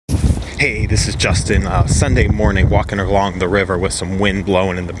Hey, this is Justin. Sunday morning, walking along the river with some wind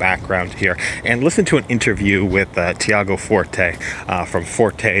blowing in the background here, and listen to an interview with Tiago Forte from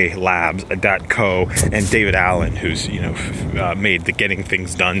Forte Labs.co and David Allen, who's made the Getting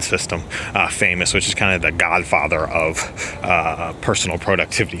Things Done system famous, which is kind of the godfather of personal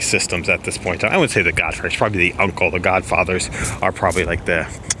productivity systems at this point. I wouldn't say the godfather; it's probably the uncle. The godfathers are probably like the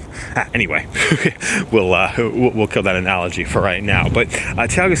anyway, we'll kill that analogy for right now. But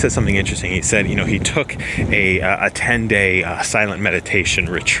Tiago said something interesting. He said, he took a 10-day silent meditation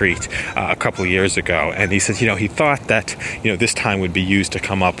retreat a couple of years ago, and he says, he thought that this time would be used to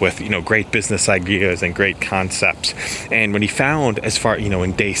come up with great business ideas and great concepts. And when he found, as far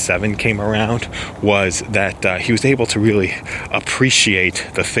when day 7 came around, was that he was able to really appreciate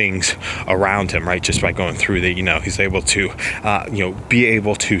the things around him, right? Just by going through he's able to be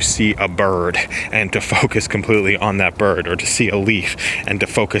able to see a bird and to focus completely on that bird, or to see a leaf and to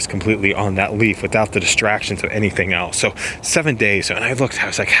focus completely on that leaf without the distractions of anything else. So 7 days, and I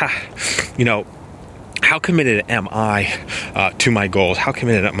was like, how committed am I to my goals? How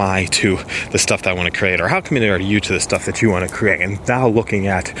committed am I to the stuff that I want to create? Or how committed are you to the stuff that you want to create? And now looking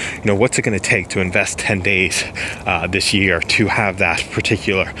at, what's it going to take to invest 10 days this year to have that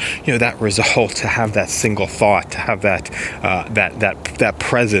particular, that result, to have that single thought, to have that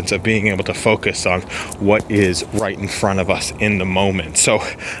presence of being able to focus on what is right in front of us in the moment. So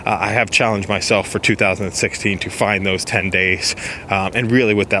I have challenged myself for 2016 to find those 10 days. And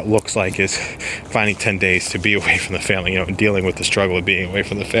really what that looks like is finding 10 days to be away from the family, and dealing with the struggle of being away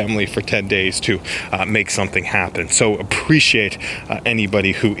from the family for 10 days to make something happen. So appreciate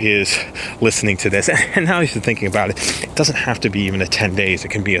anybody who is listening to this. And now you're thinking about it, it doesn't have to be even a 10 days. It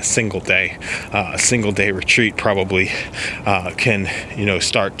can be a single day. A single day retreat probably can,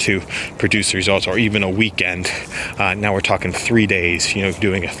 start to produce results, or even a weekend. Now we're talking 3 days,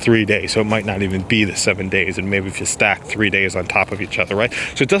 doing a 3 day. So it might not even be the 7 days. And maybe if you stack 3 days on top of each other, right?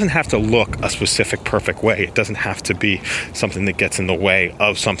 So it doesn't have to look a specific perfect way. It doesn't have to be something that gets in the way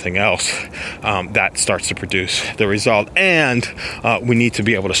of something else that starts to produce the result. And we need to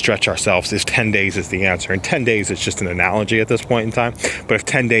be able to stretch ourselves. If 10 days is the answer, and 10 days is just an analogy at this point in time, but if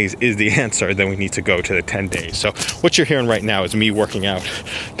 10 days is the answer, then we need to go to the 10 days. So what you're hearing right now is me working out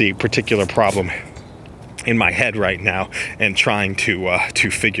the particular problem in my head right now and trying to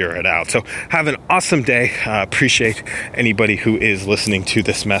figure it out. So have an awesome day. Appreciate anybody who is listening to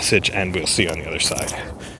this message, and we'll see you on the other side.